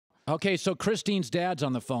Okay, so Kristine's dad's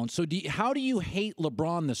on the phone. So how do you hate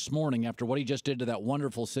LeBron this morning after what he just did to that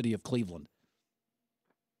wonderful city of Cleveland?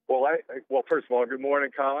 Well, first of all, good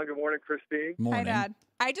morning, Colin. Good morning, Kristine. Morning. Hi, Dad.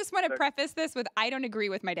 I just want to preface this with I don't agree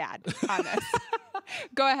with my dad on this.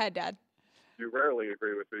 Go ahead, Dad. You rarely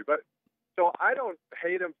agree with me. But so I don't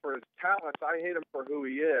hate him for his talents. I hate him for who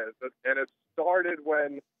he is. And it started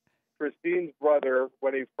when Kristine's brother,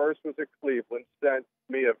 when he first was at Cleveland, sent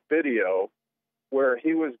me a video where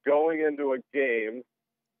he was going into a game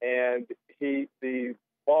and the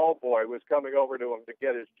ball boy was coming over to him to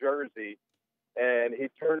get his jersey. And he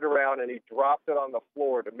turned around and he dropped it on the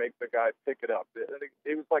floor to make the guy pick it up.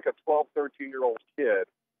 He was like a 12, 13-year-old kid.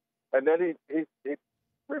 And then he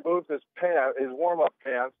removed his warm-up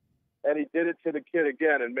pants, and he did it to the kid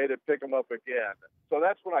again and made it pick him up again. So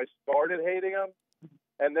that's when I started hating him.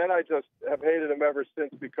 And then I just have hated him ever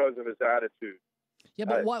since because of his attitude. Yeah,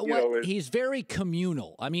 but he's very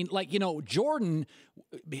communal. I mean, like, Jordan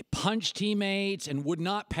punched teammates and would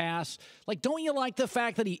not pass. Like, don't you like the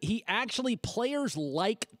fact that he actually, players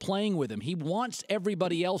like playing with him? He wants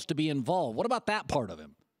everybody else to be involved. What about that part of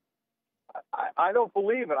him? I don't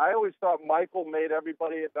believe it. I always thought Michael made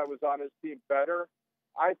everybody that was on his team better.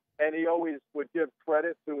 And he always would give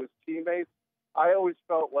credit to his teammates. I always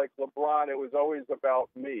felt like LeBron, it was always about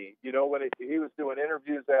me. When he was doing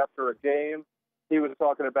interviews after a game, he was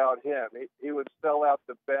talking about him. He would sell out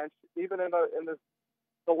the bench. Even in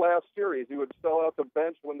the last series, he would sell out the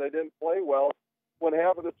bench when they didn't play well, when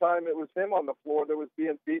half of the time it was him on the floor that was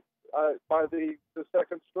being beat by the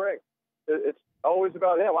second string. It's always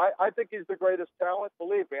about him. I think he's the greatest talent.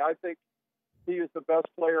 Believe me, I think he is the best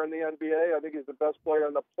player in the NBA. I think he's the best player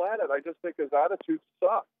on the planet. I just think his attitude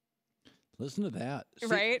sucks. Listen to that.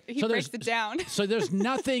 Right? He breaks it down. So there's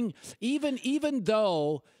nothing, even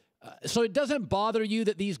though... so it doesn't bother you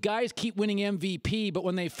that these guys keep winning MVP, but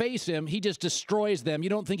when they face him, he just destroys them. You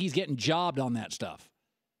don't think he's getting jobbed on that stuff?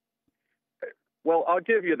 Well, I'll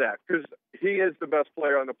give you that, because he is the best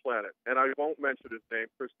player on the planet, and I won't mention his name.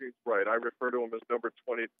 Kristine's right. I refer to him as number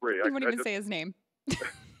 23. You wouldn't even say his name.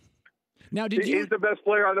 Now, he's the best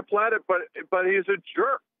player on the planet, but he's a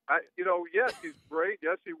jerk. Yes, he's great.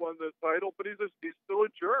 Yes, he won the title, but he's still a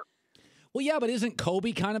jerk. Well, yeah, but isn't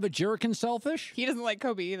Kobe kind of a jerk and selfish? He doesn't like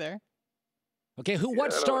Kobe either. Okay,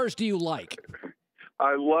 what stars do you like?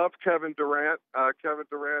 I love Kevin Durant. Kevin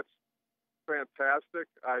Durant's fantastic.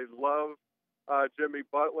 I love Jimmy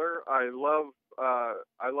Butler. I love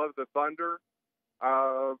the Thunder.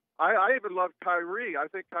 I even love Kyrie. I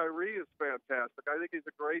think Kyrie is fantastic. I think he's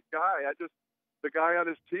a great guy. The guy on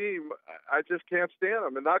his team, I just can't stand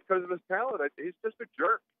him, and not because of his talent. He's just a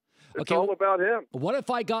jerk. It's all about him. What if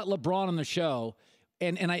I got LeBron on the show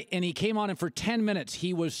and he came on and for 10 minutes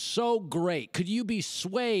he was so great? Could you be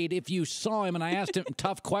swayed if you saw him and I asked him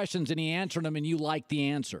tough questions and he answered them and you liked the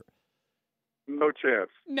answer? No chance.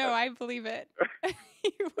 No, I believe it.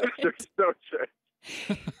 There's no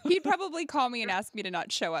chance. He'd probably call me and ask me to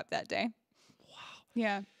not show up that day. Wow.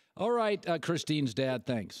 Yeah. All right, Kristine's dad,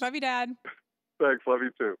 thanks. Love you, Dad. Thanks. Love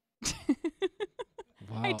you, too.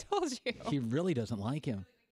 Wow. I told you. He really doesn't like him.